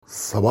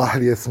Sabah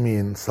al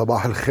Yasmin,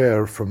 Sabah al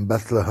Khair from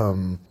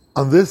Bethlehem.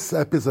 On this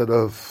episode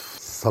of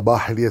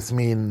Sabah al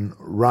Yasmin,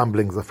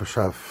 Ramblings of a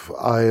Chef,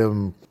 I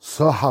am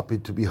so happy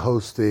to be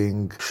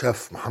hosting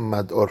Chef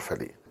Mohammed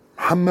Orfali.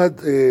 Mohammed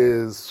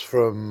is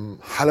from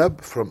Halab,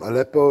 from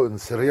Aleppo in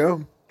Syria.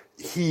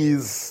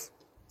 He's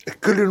a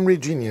culinary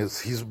genius.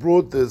 He's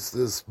brought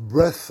this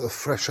breath of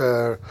fresh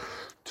air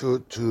to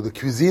the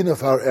cuisine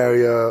of our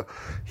area.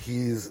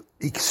 He's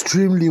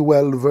extremely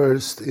well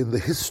versed in the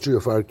history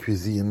of our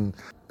cuisine.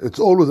 It's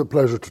always a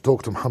pleasure to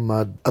talk to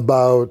Mohammed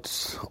about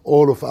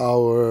all of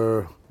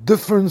our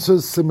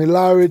differences,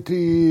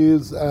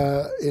 similarities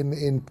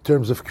in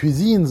terms of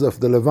cuisines of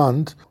the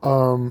Levant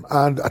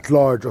and at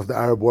large of the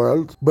Arab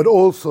world. But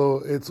also,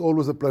 it's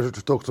always a pleasure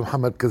to talk to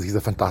Mohammed because he's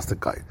a fantastic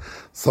guy.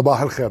 Sabah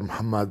al Khair,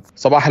 Mohammed.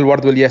 Sabah al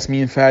Ward wal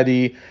Yasmin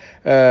Fadi.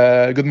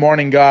 Good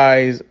morning,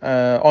 guys.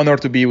 Honor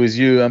to be with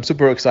you. I'm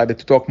super excited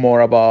to talk more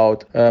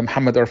about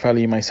Mohammed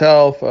Orfali,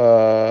 myself,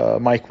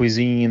 my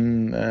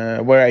cuisine,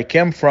 where I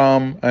came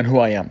from, and who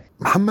I am.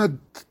 Mohammed,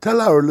 tell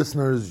our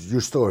listeners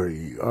your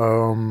story.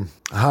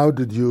 How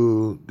did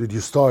you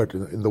start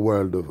in the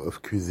world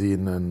of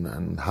cuisine,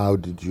 and how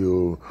did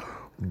you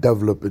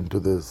develop into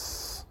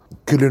this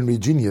culinary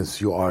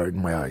genius you are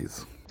in my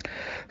eyes?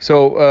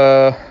 So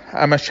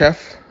I'm a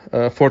chef.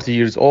 40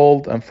 years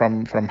old. I'm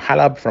from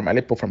Halab, from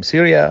Aleppo, from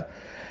Syria.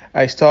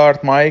 I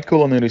started my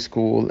culinary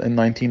school in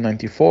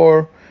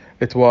 1994.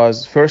 It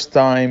was first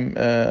time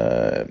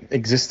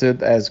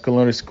existed as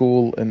culinary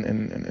school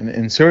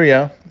in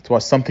Syria. It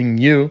was something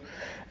new,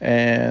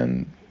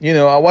 and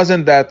I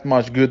wasn't that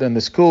much good in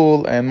the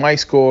school, and my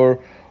score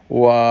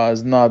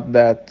was not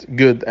that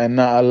good and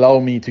not allow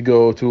me to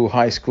go to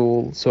high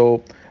school.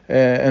 So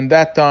in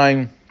that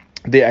time,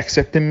 they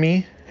accepted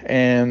me,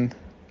 and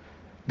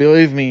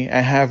believe me,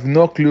 I have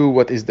no clue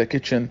what is the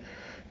kitchen,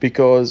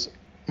 because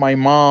my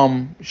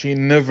mom, she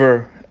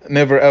never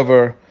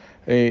ever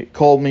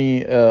called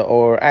me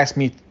or asked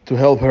me to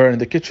help her in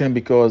the kitchen,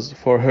 because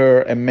for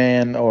her, a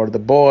man or the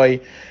boy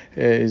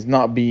is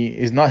not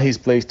his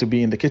place to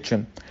be in the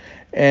kitchen.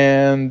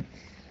 And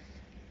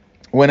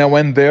when I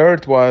went there,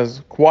 it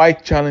was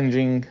quite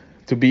challenging,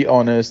 to be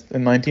honest.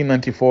 In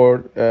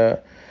 1994,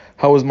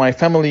 how was my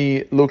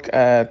family look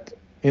at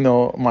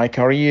my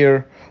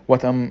career?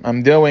 What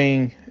I'm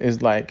doing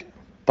is like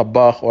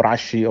tabakh or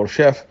ashi or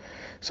chef.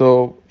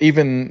 So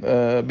even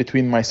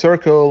between my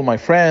circle, my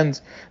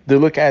friends, they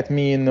look at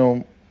me,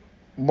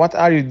 what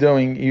are you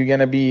doing? You're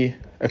gonna be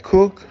a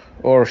cook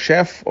or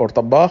chef or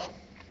tabakh?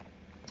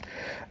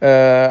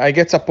 I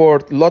get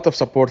a lot of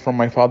support from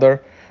my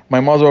father. My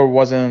mother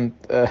wasn't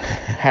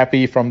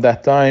happy from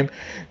that time.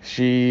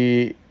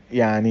 She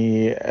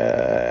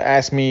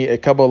asked me a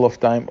couple of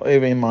times,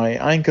 even my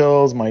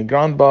uncles, my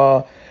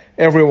grandpa,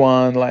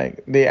 everyone,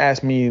 they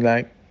asked me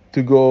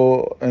to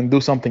go and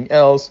do something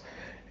else.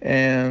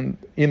 And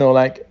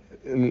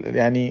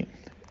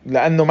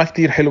لانه ما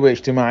كتير حلوة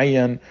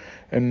اجتماعيا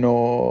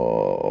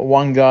انه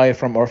one guy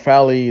from our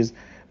families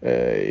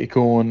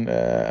يكون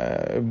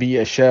be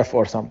a chef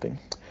or something.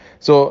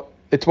 So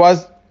it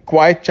was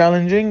quite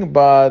challenging,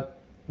 but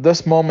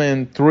this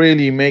moment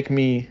really make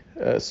me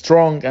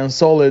strong and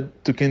solid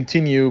to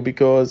continue,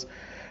 because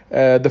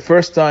the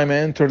first time I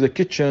entered the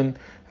kitchen,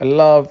 I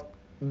loved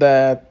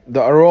that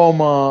the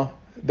aroma,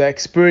 the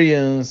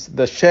experience,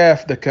 the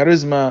chef, the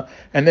charisma,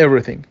 and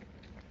everything.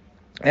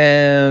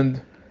 And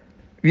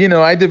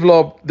I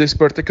developed this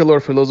particular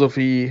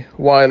philosophy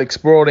while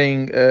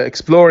exploring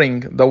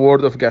the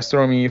world of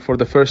gastronomy for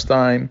the first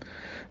time.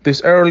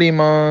 This early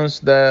months,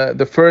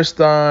 the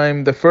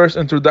first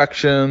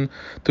introduction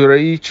to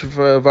each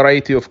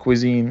variety of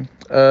cuisine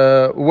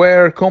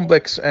were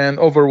complex and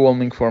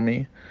overwhelming for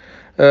me.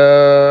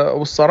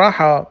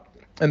 والصراحة,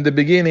 in the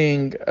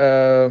beginning,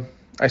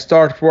 I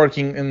started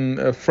working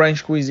in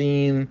French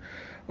cuisine,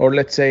 or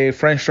let's say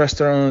French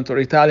restaurant or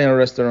Italian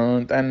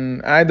restaurant,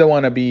 and I don't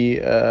want to be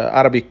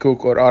Arabic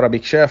cook or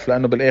Arabic chef,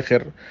 لأنه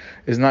بالآخر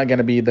is not going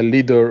to be the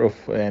leader of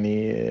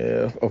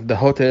the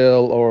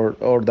hotel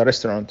or the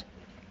restaurant.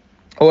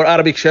 Or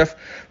Arabic chef,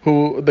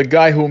 the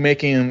guy who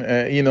making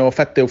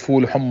fatte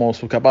وفول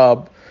وحمص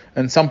وكباب,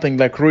 and something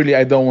really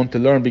I don't want to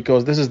learn,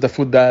 because this is the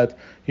food that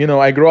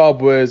I grow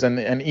up with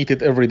and eat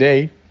it every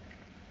day.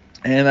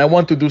 And I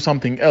want to do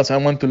something else. I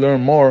want to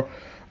learn more.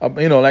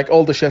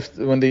 All the chefs,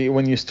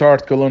 when you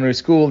start culinary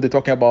school, they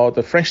talk about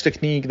the French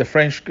technique, the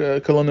French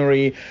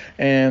culinary,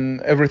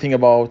 and everything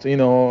about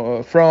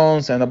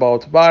France and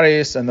about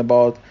Paris, and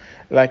about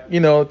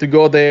to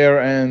go there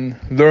and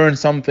learn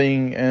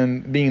something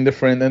and being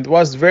different. And it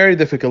was very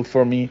difficult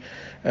for me.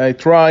 I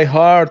try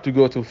hard to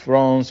go to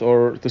France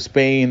or to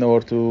Spain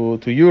or to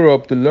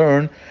Europe to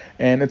learn,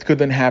 and it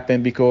couldn't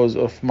happen because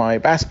of my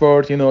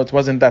passport. It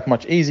wasn't that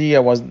much easy. I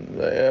was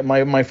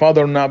my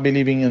father not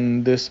believing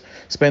in this,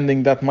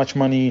 spending that much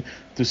money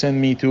to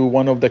send me to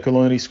one of the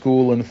culinary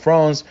school in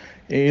France.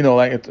 It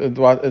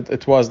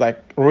was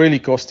really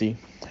costly.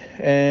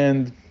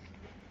 And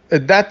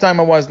at that time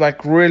I was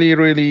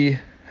really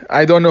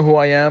I don't know who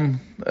I am.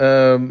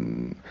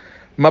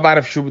 ما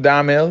بعرف شو بدي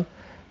أعمل.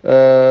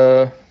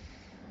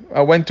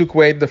 I went to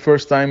Kuwait the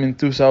first time in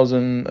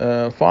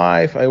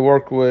 2005. I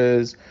worked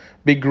with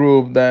big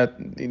group that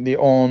they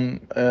own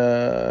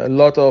a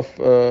lot of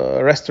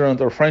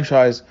restaurant or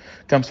franchise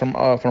comes from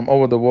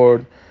over the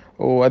world.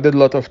 Oh, I did a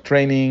lot of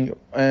training,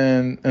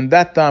 and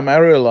that time I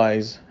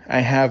realized I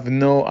have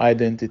no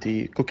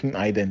identity, cooking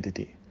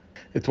identity.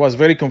 It was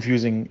very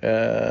confusing,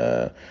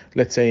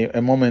 let's say,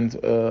 a moment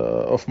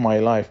of my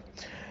life.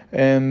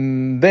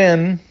 And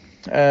then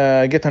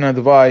I get an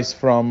advice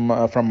from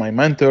my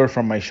mentor,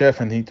 from my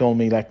chef, and he told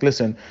me like,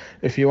 listen,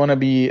 if you want to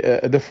be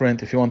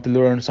different, if you want to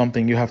learn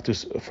something, you have to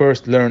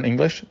first learn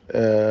English,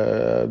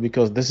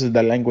 because this is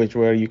the language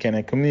where you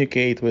can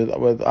communicate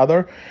with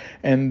other,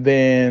 and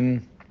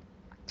then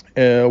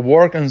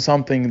work on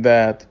something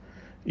that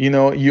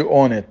you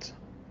own it,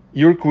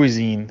 your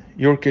cuisine,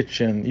 your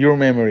kitchen, your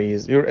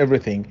memories, your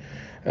everything.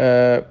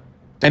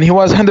 And he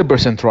was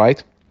 100%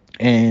 right.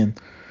 And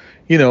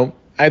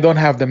I don't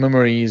have the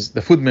memories,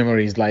 the food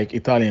memories like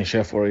Italian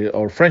chef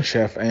or French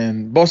chef,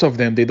 and both of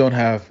them, they don't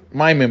have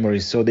my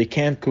memories, so they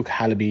can't cook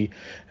halabi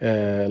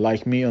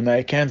like me, and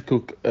I can't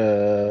cook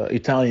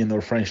Italian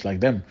or French like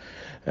them.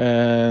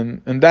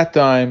 And that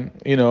time,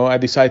 I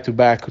decided to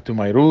back to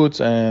my roots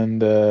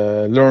and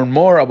learn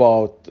more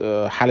about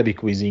Halabi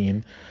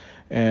cuisine,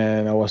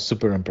 and I was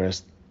super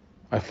impressed.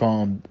 I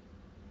found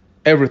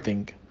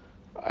everything,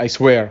 I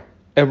swear,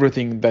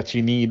 everything that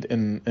you need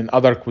in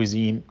other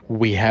cuisine,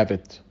 we have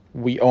it,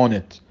 we own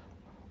it,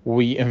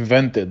 we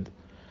invented.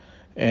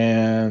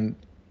 And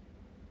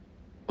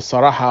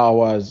صراحة I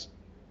was,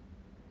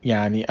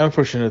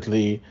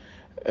 unfortunately,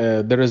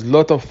 there is a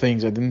lot of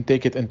things I didn't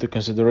take it into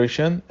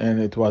consideration, and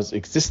it was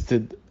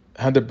existed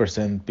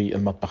 100%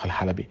 بالمطبخ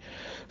الحلبي.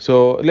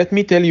 So let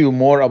me tell you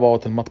more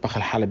about المطبخ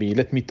الحلبي.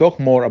 Let me talk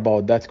more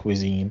about that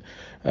cuisine.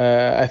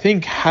 I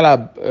think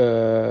Halab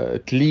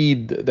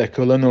lead the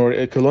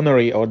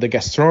culinary or the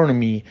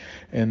gastronomy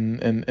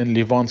in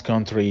Levant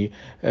country.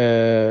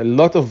 A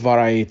lot of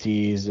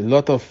varieties, a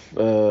lot of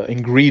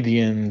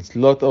ingredients, a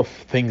lot of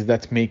things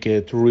that make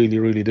it really,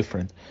 really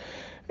different.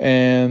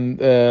 And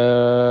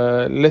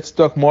let's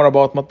talk more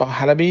about مطبخ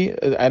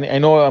حلبي. I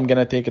know I'm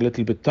gonna take a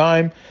little bit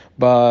time,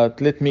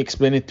 but let me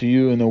explain it to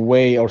you in a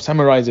way, or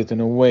summarize it in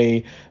a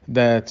way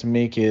that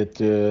make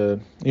it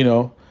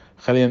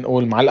خلينا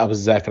نقول معلقة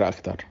بالذاكرة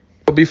أكتر.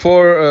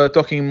 Before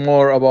talking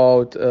more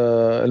about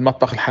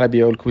المطبخ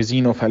الحلبي أو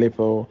الكوزين of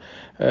Aleppo,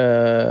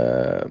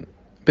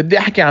 بدي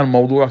أحكي عن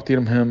موضوع كتير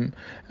مهم.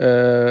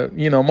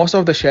 Most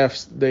of the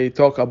chefs, they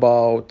talk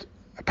about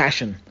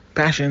passion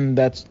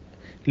that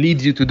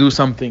leads you to do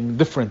something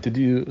different, to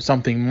do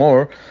something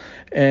more.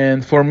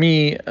 And for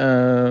me,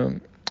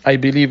 I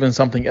believe in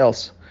something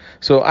else.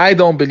 So I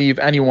don't believe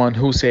anyone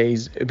who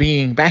says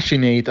being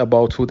passionate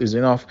about food is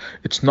enough.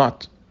 It's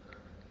not.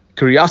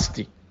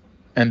 Curiosity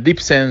and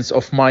deep sense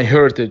of my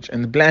heritage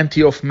and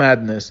plenty of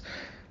madness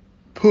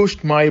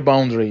pushed my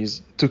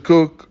boundaries to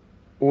cook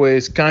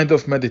with kind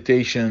of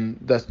meditation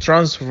that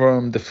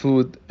transformed the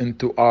food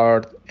into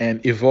art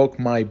and evoke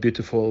my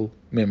beautiful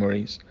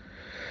memories.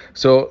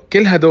 So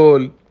كل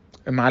هدول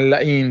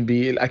معلقين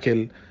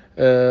بالأكل.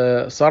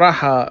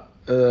 صراحة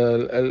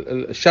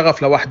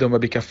الشغف لوحده ما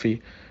بيكفي.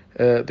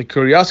 The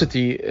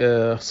curiosity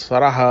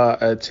صراحة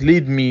it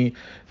lead me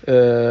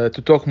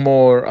to talk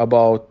more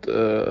about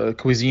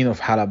cuisine of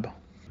Halab.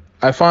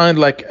 I find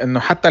like إنه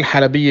حتى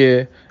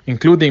الحلبية,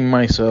 including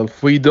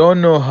myself, we don't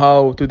know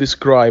how to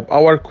describe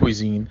our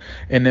cuisine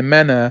in a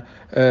manner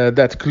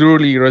that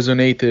clearly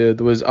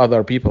resonated with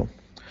other people.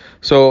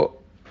 So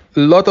a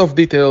lot of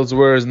details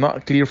were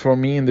not clear for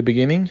me in the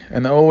beginning,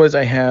 and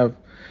I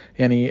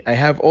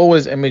have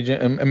always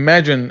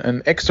imagined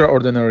an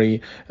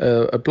extraordinary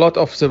a plot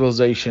of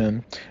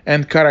civilization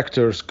and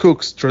characters,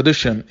 cooks,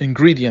 tradition,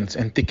 ingredients,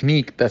 and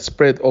technique that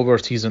spread over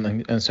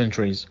seasons and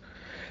centuries.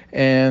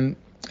 And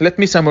let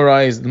me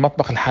summarize the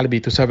المطبخ الحلبي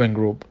to 7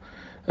 group.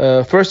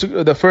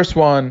 The first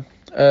one,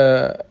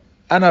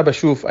 أنا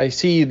بشوف, I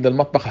see the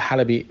المطبخ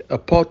الحلبي a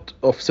pot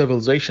of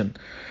civilization.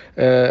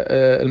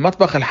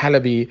 المطبخ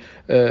الحلبي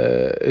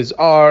is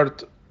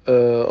art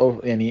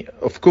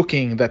of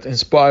cooking that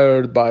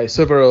inspired by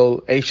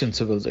several ancient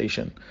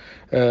civilization.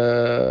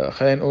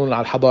 خلينا نقول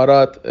على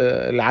الحضارات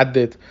اللي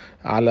عدت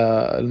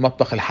على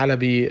المطبخ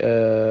الحلبي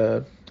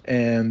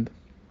and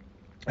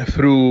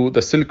through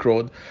the Silk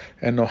Road.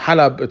 And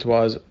Halab, it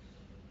was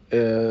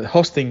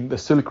hosting the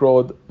Silk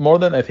Road more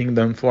than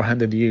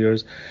 400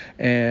 years,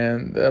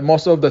 and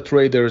most of the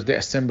traders, they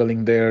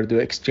assembling there to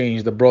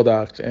exchange the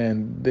product,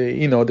 and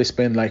they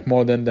spend like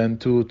more than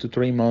 2 to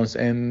 3 months,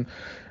 and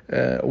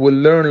we'll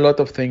learn a lot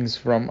of things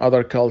from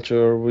other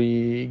culture.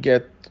 We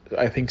get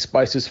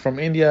spices from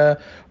India,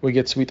 we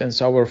get sweet and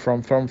sour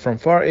from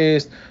Far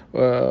East,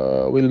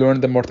 we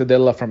learn the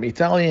mortadella from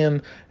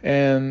Italian,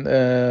 and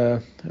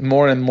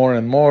more and more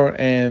and more,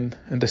 and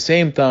at the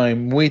same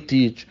time we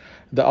teach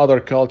the other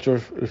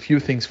culture a few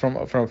things from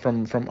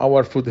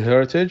our food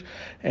heritage,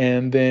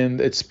 and then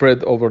it's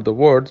spread over the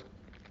world.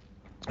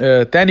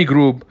 Tani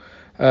group,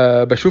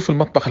 بشوف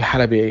المطبخ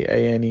الحلبي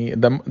يعني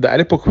the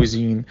Aleppo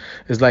cuisine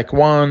is like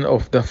one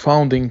of the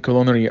founding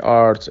culinary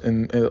arts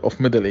of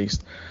Middle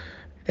East.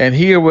 And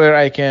here where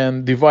I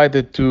can divide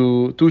it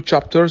to two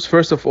chapters.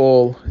 First of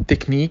all,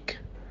 technique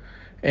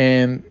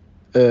and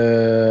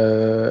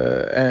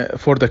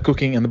for the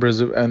cooking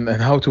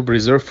and how to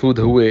preserve food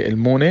هو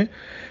المونة.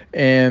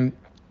 And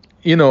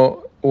you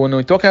know, when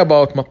we talk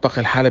about مطبخ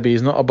الحلبي,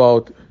 it's not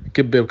about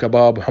كبة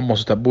وكباب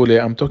وحمص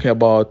وتبولة. I'm talking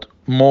about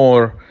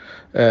more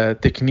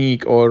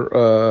technique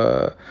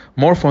or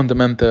more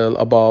fundamental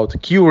about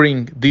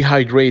curing,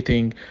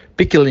 dehydrating,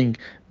 pickling,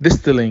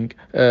 distilling,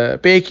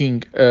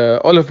 baking,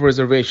 olive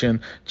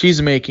preservation,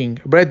 cheese making,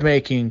 bread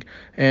making,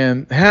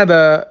 and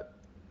هذا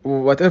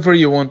whatever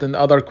you want in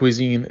other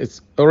cuisine,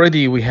 it's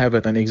already we have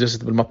it and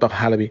existed بالمطبخ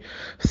الحلبي.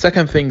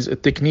 Second things,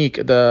 technique,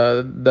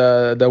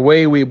 the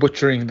way we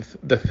butchering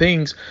the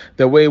things,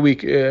 the way we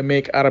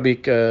make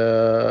Arabic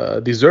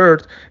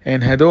dessert,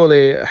 and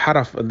هدول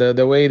حرف,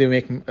 the way they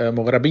make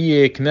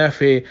مغربية,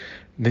 كنافة.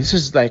 This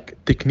is like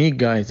technique,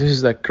 guys. This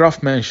is like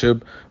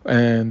craftsmanship,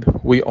 and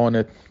we own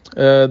it.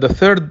 The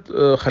third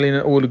خلينا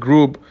نقول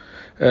group,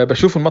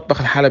 بشوف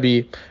المطبخ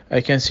الحلبي,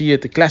 I can see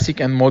it classic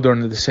and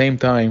modern at the same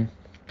time.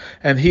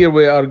 And here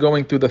we are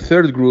going to the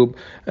third group.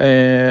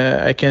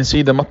 I can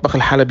see the مطبخ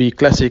الحلبي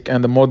classic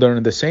and the modern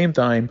at the same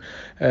time.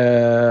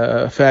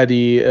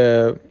 Fadi,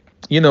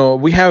 you know,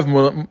 we have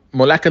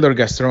molecular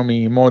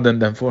gastronomy more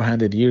than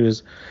 400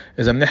 years.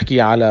 إذا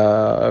بنحكي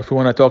على, if we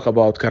want to talk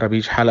about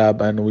Karabish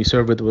Halab and we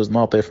serve it with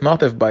natif.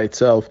 Natif by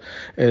itself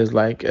is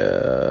like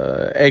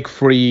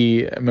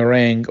egg-free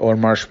meringue or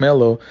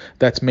marshmallow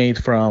that's made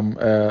from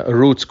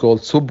roots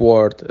called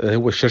subwort,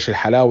 هو الشرش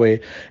الحلاوي.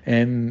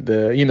 And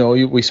you know,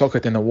 we soak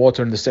it in the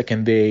water, and the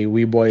second day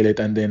we boil it,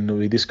 and then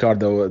we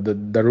discard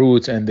the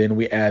roots, and then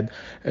we add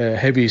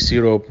heavy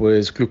syrup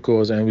with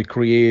glucose, and we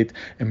create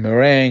a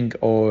meringue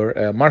or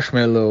a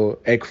marshmallow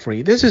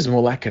egg-free. This is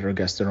molecular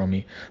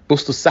gastronomy.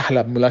 بوسط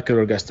السحلب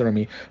molecular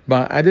gastronomy.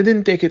 But I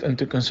didn't take it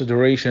into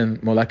consideration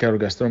molecular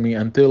gastronomy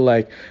until,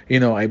 like, you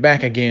know, I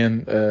back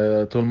again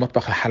to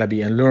المطبخ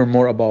الحلبي and learn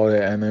more about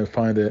it, and I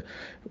find that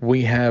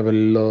we have a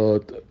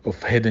lot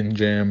of hidden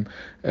gem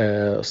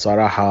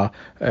صراحة,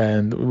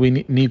 and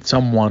we need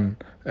someone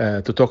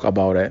to talk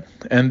about it.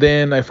 And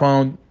then I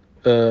found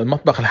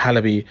المطبخ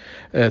الحلبي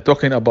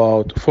talking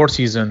about four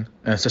season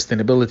and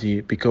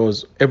sustainability,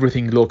 because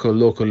everything local.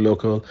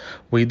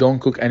 We don't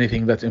cook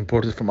anything that's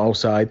imported from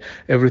outside.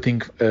 Everything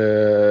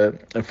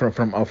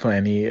from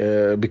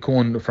يعني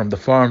بيكون from the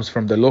farms,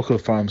 from the local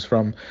farms,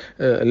 from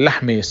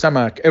لحمة,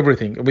 سمك,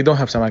 everything. We don't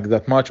have سمك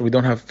that much. We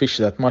don't have fish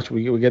that much.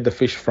 We get the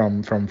fish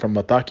from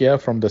Latakia,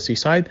 from the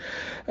seaside.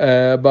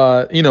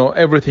 But you know,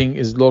 everything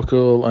is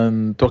local,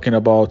 and talking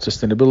about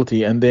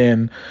sustainability. And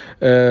then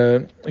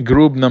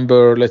group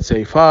number, let's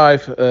say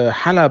 5,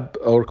 Halab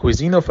or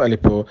cuisine of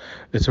Aleppo,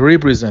 it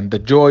represent the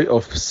joy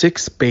of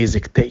 6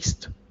 basic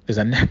taste.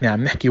 إذا نحن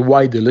عم نحكي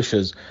why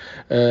delicious.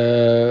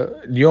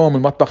 اليوم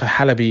المطبخ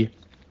الحلبي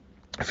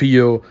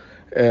فيه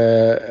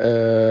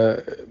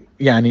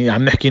يعني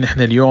عم نحكي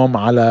نحن اليوم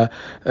على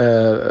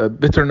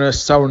bitterness,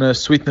 sourness,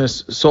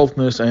 sweetness,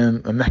 saltness,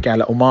 and عم نحكي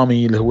على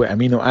umami اللي هو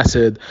amino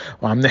acid,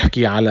 وعم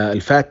نحكي على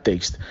الفات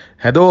taste.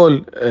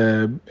 هدول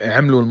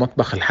عملوا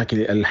المطبخ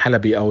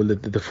الحلبي أو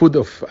the food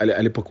of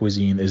Aleppo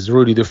cuisine is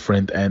really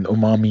different and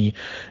umami.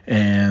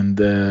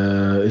 And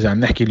إذا عم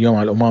نحكي اليوم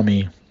على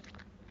umami,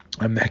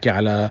 عم نحكي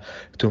على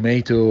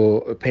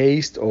tomato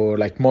paste, or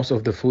like most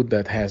of the food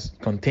that has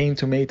contained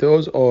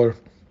tomatoes, or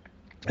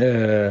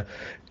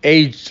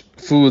aged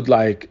food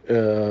like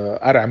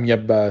قرع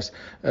ميبس,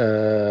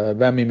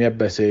 بامي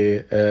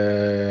ميبسة.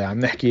 عم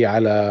نحكي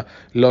على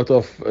lot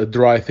of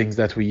dry things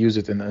that we use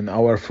it in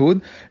our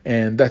food,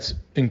 and that's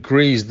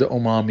increased the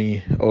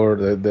umami or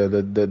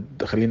the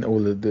خلينا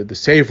نقول the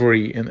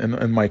savory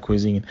in my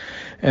cuisine.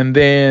 And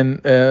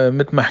then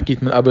مثل ما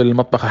حكيت من قبل,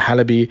 المطبخ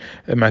الحلبي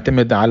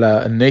معتمد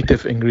على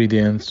native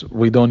ingredients.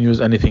 We don't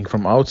use anything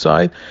from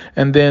outside.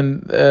 And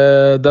then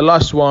the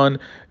last one,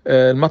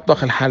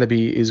 المطبخ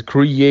الحلبي is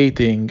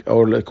creating,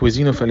 or the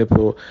cuisine of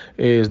Aleppo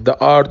is the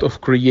art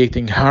of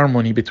creating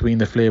harmony between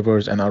the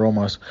flavors and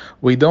aromas.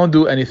 We don't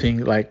do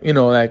anything like, you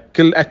know, like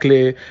كل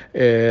أكلة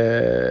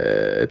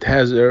it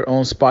has their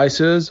own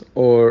spices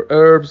or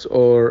herbs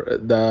or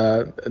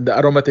the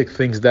aromatic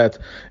things that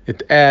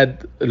it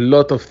add a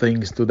lot of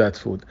things to that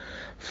food.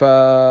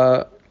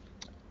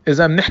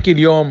 إذا بنحكي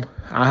اليوم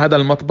على هذا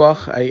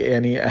المطبخ,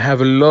 I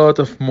have a lot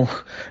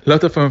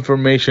of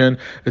information.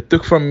 It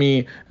took from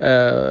me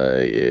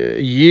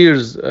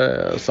years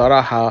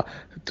صراحة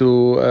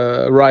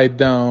to write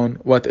down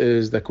what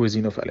is the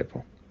cuisine of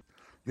Aleppo.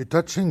 You're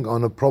touching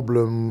on a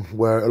problem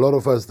where a lot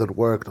of us that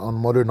worked on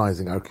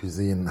modernizing our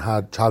cuisine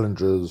had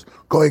challenges,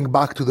 going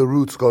back to the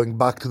roots, going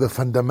back to the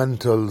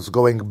fundamentals,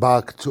 going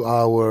back to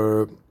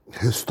our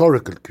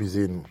historical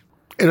cuisine.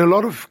 In a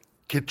lot of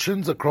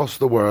kitchens across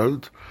the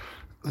world,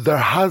 there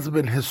has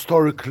been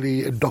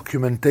historically a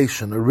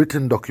documentation, a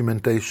written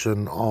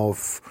documentation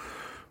of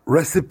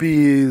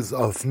recipes,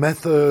 of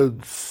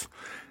methods,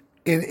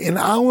 In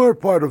our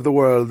part of the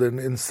world,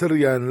 in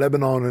Syria, in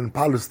Lebanon, in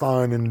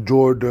Palestine, in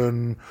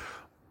Jordan,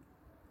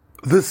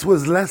 this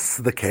was less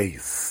the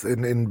case.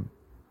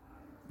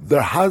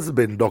 There has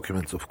been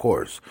documents, of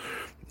course,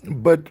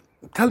 but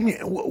tell me,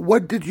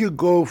 what did you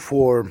go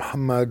for,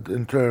 Muhammad,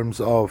 in terms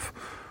of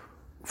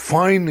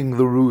finding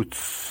the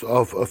roots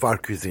of our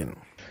cuisine?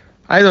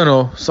 I don't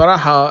know.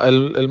 صراحة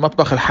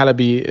المطبخ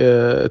الحلبي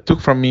it took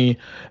from me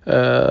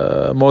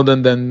more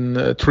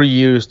than 3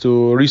 years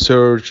to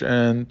research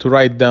and to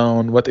write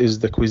down what is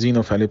the cuisine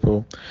of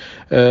Aleppo.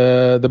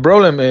 The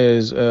problem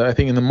is, I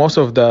think in most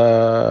of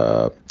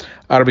the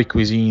Arabic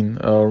cuisine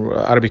or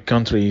Arabic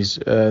countries,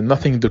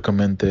 nothing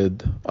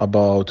documented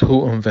about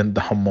who invented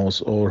the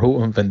hummus or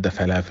who invented the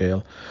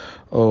falafel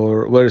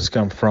or where it's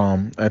come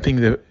from. I think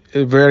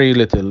very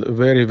little,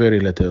 very, very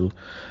little.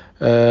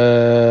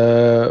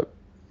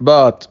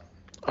 But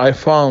I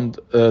found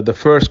the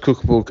first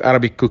cookbook,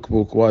 Arabic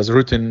cookbook, was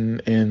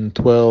written in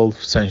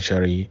 12th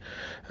century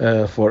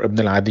for Ibn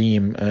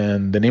al-Adim,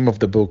 and the name of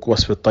the book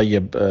was Wasf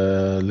al-Tayyib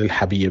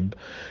lil-Habib.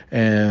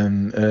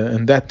 And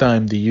in that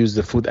time, they used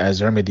the food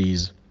as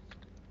remedies.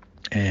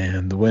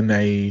 And when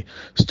I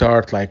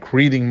start like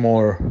reading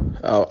more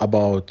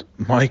about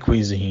my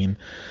cuisine,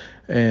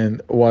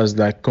 and was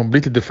like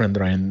completely different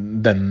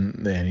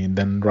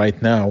than right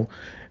now.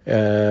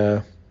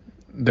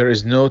 There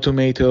is no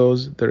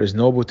tomatoes, there is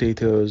no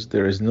potatoes,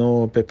 there is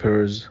no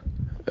peppers.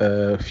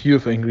 Few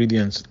of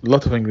ingredients,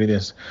 lot of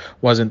ingredients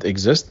wasn't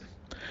exist,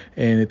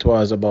 and it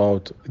was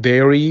about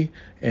dairy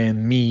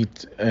and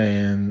meat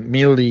and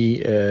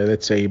mainly,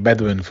 let's say,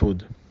 Bedouin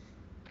food.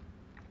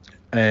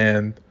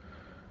 And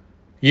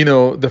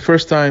the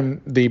first time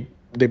they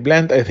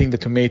blend, I think, the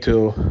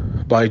tomato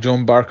by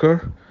John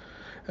Barker.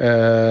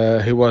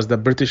 He was the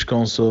British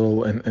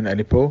consul in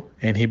Aleppo,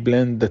 and he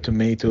blended the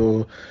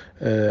tomato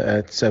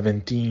at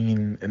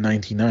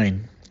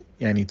 1799.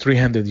 Yani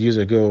 300 years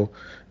ago,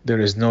 there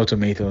is no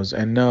tomatoes,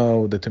 and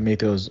now the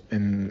tomatoes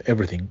in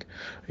everything.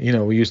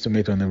 We use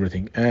tomato in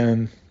everything.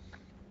 And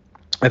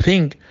I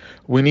think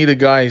we need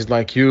guys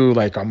like you,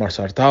 like Omar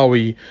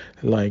Sartawi,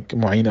 like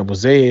Mu'in Abu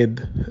Zaid,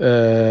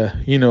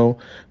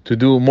 to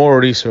do more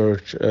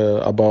research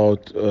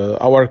about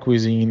our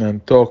cuisine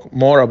and talk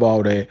more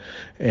about it.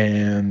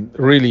 And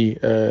really,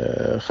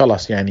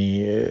 خلاص,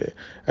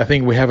 I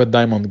think we have a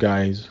diamond,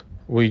 guys.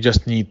 We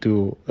just need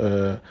to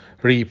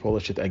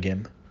re-polish it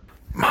again.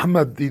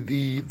 Muhammad,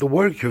 the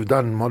work you've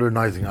done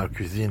modernizing our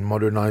cuisine,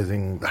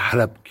 modernizing the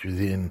Halab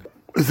cuisine,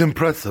 is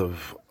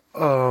impressive.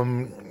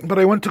 But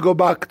I want to go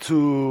back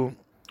to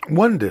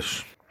one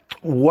dish.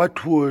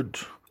 What would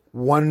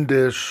one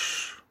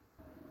dish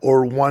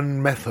or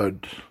one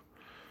method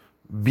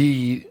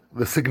be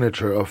the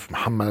signature of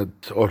Muhammad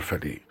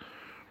Orfali?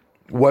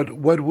 What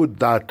would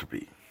that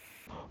be?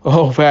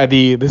 Oh,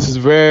 Fadi, this is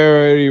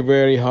very,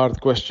 very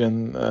hard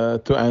question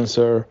to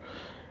answer.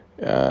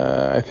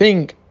 I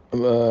think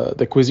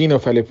the cuisine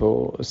of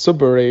Aleppo is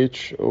super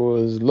rich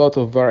with a lot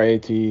of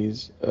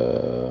varieties.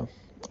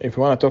 If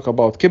you want to talk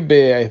about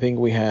kibbeh, I think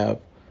we have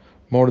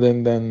more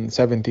than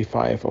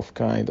 75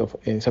 kind of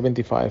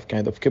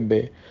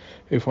kibbeh.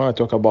 If you want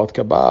to talk about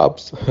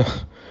kebabs,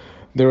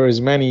 there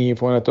is many.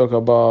 If you want to talk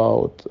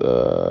about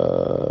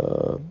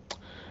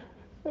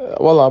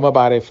والله ما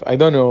بعرف, I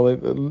don't know, a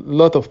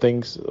lot of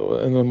things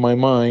in my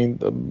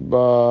mind,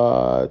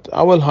 but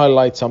I will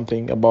highlight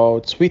something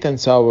about sweet and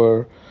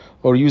sour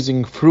or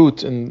using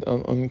fruit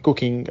on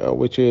cooking,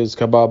 which is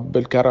kebab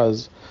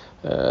bil-karaz,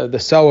 the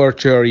sour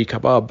cherry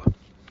kebab.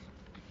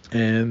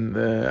 And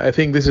I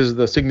think this is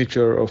the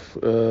signature of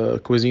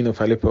cuisine of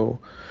Aleppo.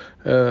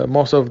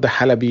 Most of the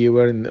Halabi,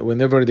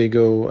 whenever they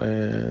go,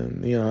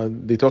 and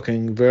they're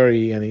talking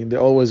they're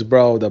always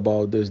proud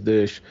about this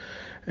dish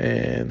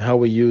and how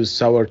we use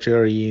sour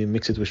cherry,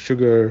 mix it with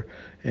sugar,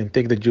 and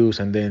take the juice,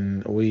 and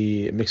then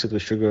we mix it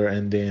with sugar,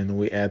 and then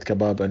we add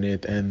kebab on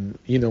it, and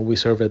we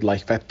serve it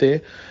like fatte,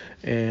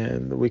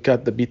 and we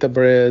cut the pita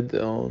bread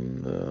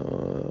on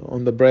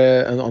the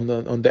bread and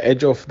on the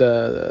edge of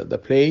the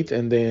plate,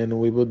 and then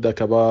we put the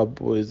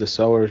kebab with the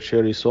sour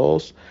cherry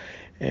sauce,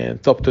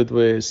 and topped it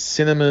with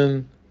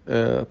cinnamon,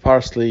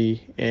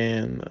 parsley,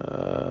 and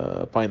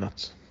pine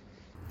nuts.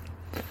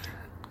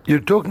 You're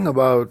talking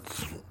about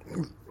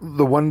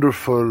the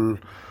wonderful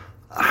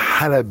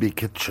Halabi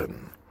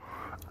kitchen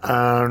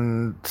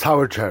and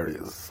sour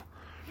cherries.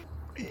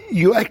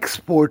 You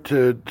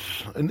exported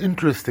an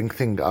interesting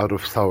thing out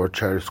of sour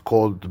cherries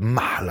called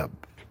mahlab,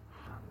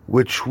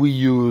 which we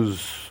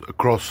use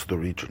across the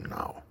region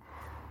now.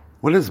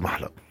 What is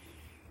mahlab?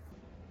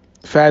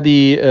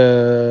 Fadi,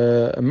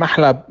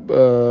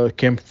 mahlab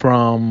came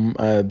from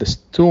the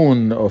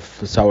stone of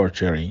sour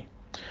cherry.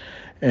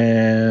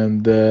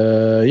 And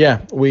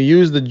we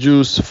use the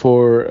juice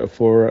for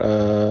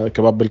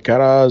kebab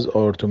bil-karaz,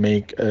 or to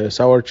make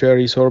sour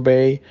cherry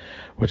sorbet,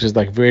 which is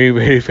like very,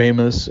 very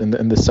famous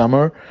in the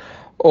summer,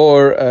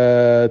 or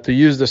to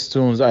use the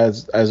stones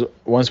as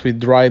once we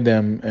dry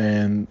them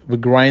and we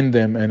grind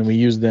them and we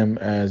use them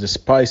as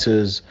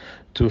spices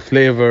to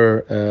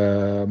flavor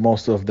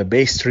most of the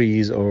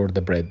pastries or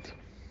the bread.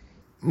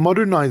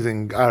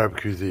 modernizing Arab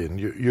cuisine,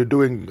 you're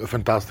doing a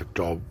fantastic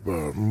job.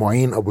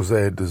 Mu'in Abu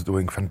Zaid is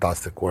doing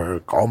fantastic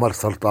work. Omar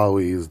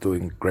Sartawi is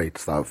doing great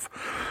stuff.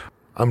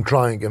 I'm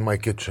trying in my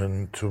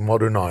kitchen to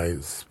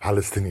modernize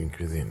Palestinian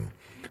cuisine.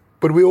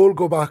 But we all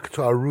go back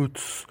to our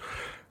roots,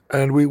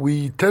 and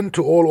we tend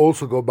to all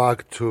also go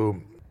back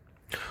to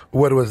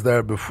what was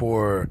there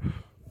before: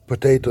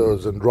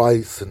 potatoes and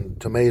rice and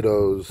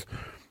tomatoes.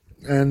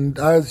 And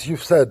as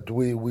you've said,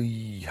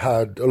 we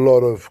had a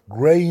lot of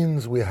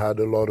grains, we had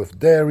a lot of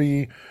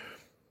dairy.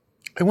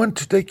 I want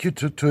to take you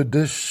to a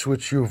dish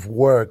which you've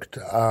worked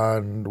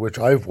and which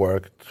I've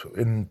worked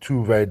in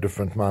two very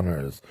different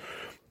manners.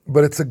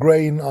 But it's a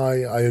grain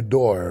I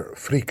adore,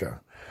 frika.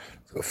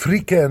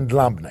 Frika and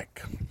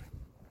lambnek.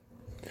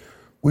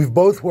 We've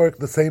both worked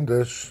the same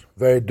dish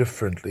very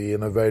differently,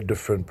 in a very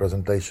different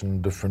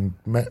presentation, different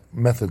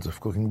methods of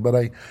cooking.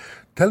 But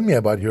tell me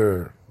about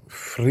your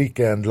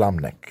frika and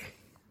lambnek.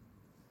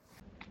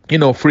 You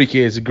know, frika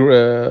is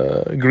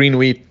green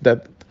wheat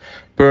that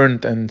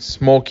burnt and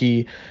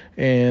smoky,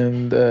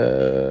 and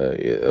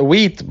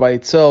wheat by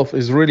itself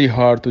is really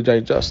hard to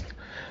digest.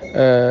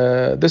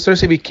 This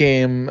recipe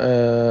came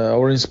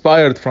or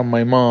inspired from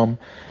my mom.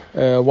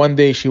 One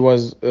day she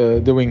was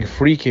doing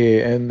frike,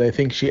 and I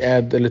think she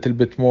added a little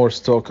bit more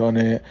stock on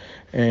it,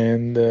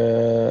 and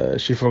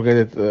she forgot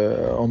it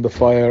on the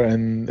fire,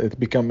 and it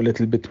became a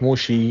little bit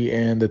mushy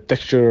and the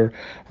texture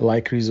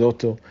like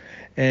risotto.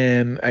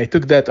 And I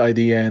took that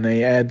idea and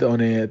I add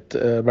on it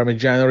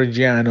Parmigiano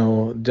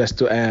Reggiano just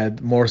to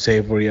add more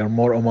savory or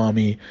more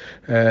umami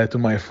to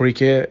my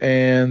frike.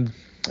 And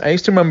I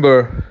used to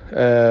remember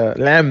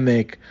lamb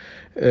neck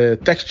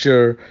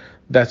texture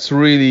that's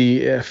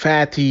really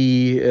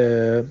fatty.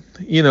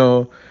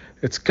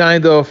 It's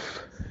kind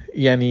of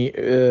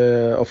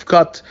of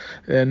cut.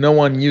 No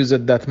one uses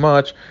it that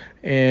much,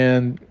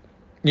 and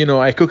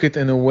I cook it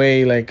in a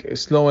way like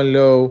slow and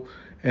low,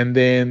 and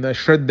then I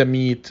shred the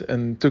meat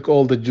and took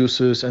all the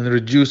juices and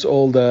reduce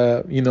all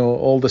the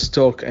all the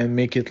stock and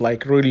make it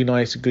like really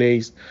nice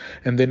glazed,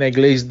 and then I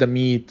glaze the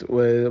meat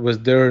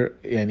with their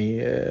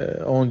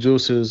own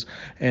juices,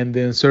 and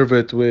then serve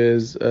it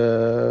with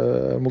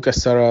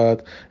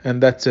mukassarat,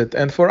 and that's it.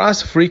 And for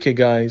us frika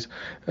guys,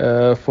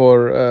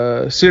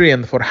 for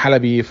Syrian, for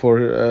Halabi, for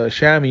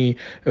Shami,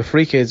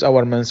 frika is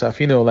our mansaf.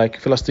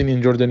 Like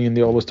Palestinian, Jordanian,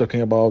 they always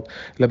talking about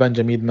Laban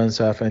Jamid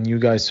mansaf, and you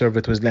guys serve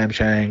it with lamb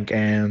shank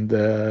and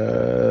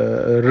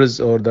riz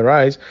or the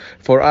rice.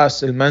 For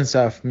us, el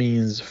mansaf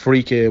means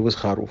frika with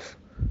kharoof.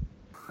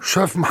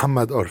 Chef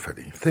Mohammed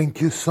Orfali,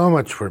 thank you so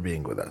much for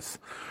being with us.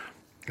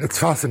 It's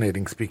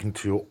fascinating speaking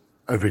to you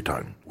every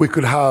time. We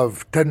could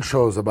have 10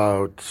 shows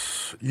about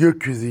your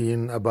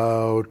cuisine,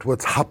 about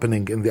what's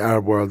happening in the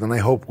Arab world, and I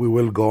hope we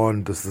will go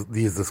on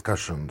these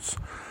discussions.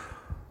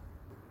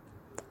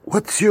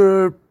 What's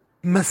your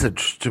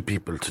message to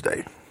people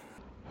today?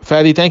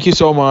 Fadi, thank you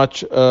so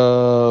much.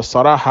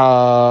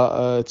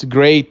 Saraha, it's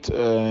great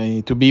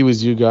to be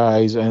with you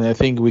guys, and I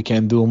think we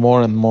can do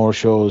more and more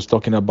shows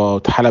talking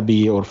about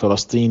Halabi or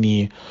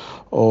Palestini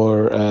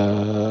or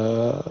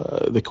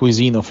the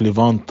cuisine of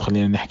Levant.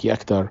 خلينا نحكي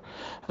أكتر.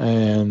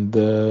 And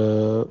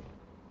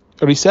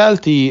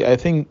رسالتي, I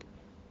think,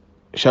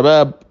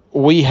 شباب,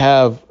 we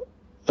have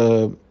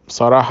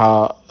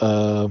صراحة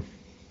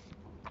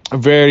a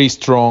very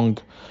strong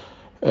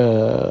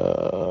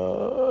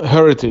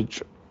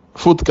heritage,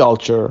 food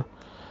culture.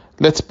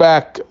 Let's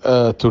back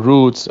to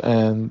roots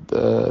and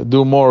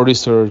do more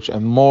research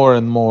and more.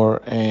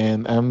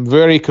 And I'm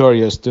very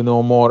curious to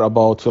know more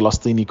about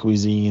Palestinian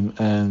cuisine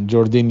and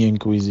Jordanian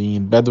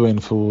cuisine, Bedouin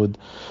food,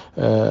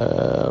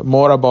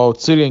 more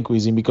about Syrian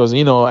cuisine, because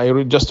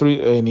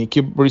I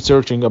keep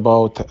researching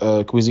about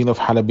cuisine of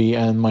Halabi,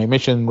 and my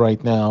mission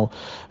right now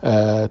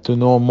to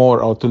know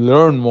more or to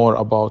learn more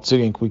about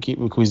Syrian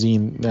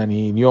cuisine.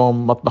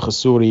 اليوم مطبخ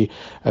السوري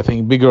I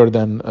think bigger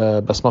than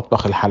بس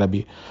مطبخ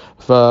الحلبي.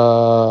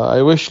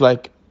 I wish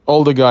like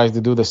all the guys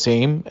to do the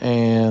same,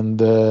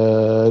 and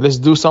let's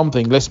do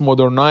something. Let's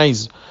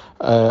modernize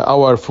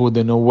our food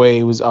in a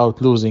way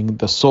without losing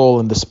the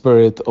soul and the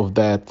spirit of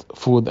that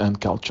food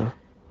and culture.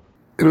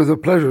 It was a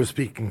pleasure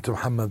speaking to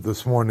Mohammed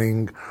this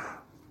morning.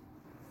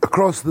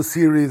 Across the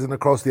series and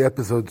across the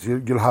episodes,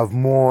 you'll have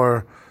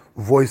more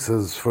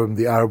voices from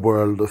the Arab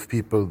world of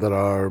people that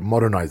are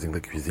modernizing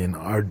the cuisine,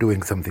 are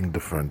doing something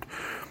different.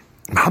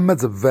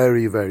 Mohammed's a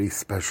very, very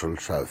special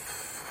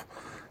chef.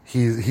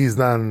 He's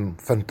done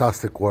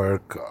fantastic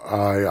work.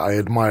 I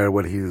admire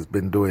what he's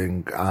been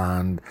doing,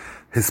 and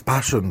his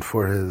passion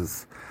for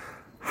his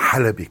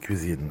Halabi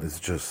cuisine is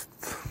just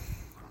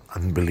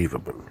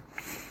unbelievable.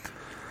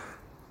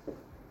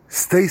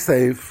 Stay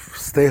safe,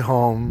 stay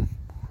home.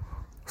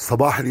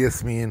 Sabah al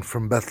Yasmin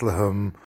from Bethlehem.